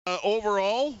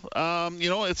Overall,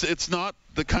 it's not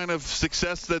the kind of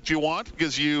success that you want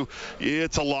because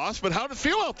it's a loss. But how did it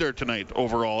feel out there tonight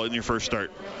overall in your first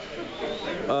start?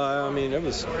 It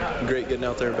was great getting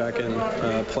out there back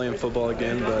and playing football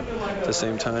again, but at the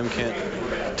same time,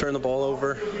 can't turn the ball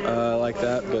over like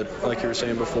that. But like you were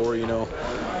saying before,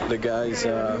 the guys,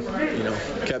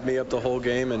 kept me up the whole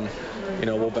game, and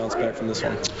we'll bounce back from this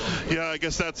one. Yeah, I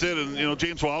guess that's it. And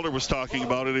James Wilder was talking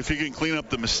about it. If you can clean up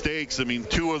the mistakes,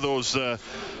 two of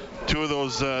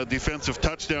those defensive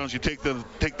touchdowns, you take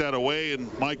that away,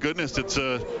 and my goodness,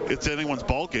 it's anyone's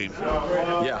ball game.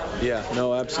 Yeah,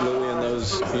 no, absolutely. And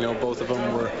those, both of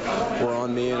them were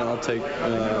on me, and I'll take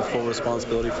full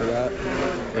responsibility for that.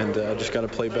 And just got to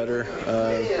play better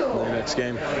in the next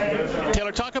game.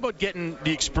 Taylor, talk about getting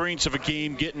the experience of a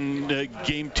game, getting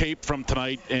game tape from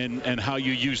tonight, and how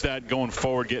you use that going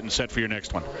forward, getting set for your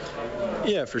next one.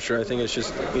 Yeah, for sure. I think it's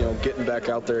just, getting back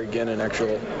out there again in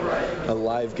a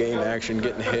live game action,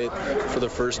 getting hit for the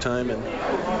first time in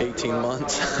 18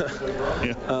 months.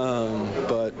 Yeah.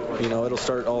 But, it'll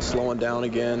start all slowing down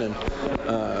again, and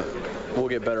we'll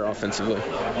get better offensively.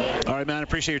 All right, man. I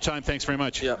appreciate your time. Thanks very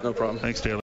much. Yeah, no problem. Thanks, Taylor.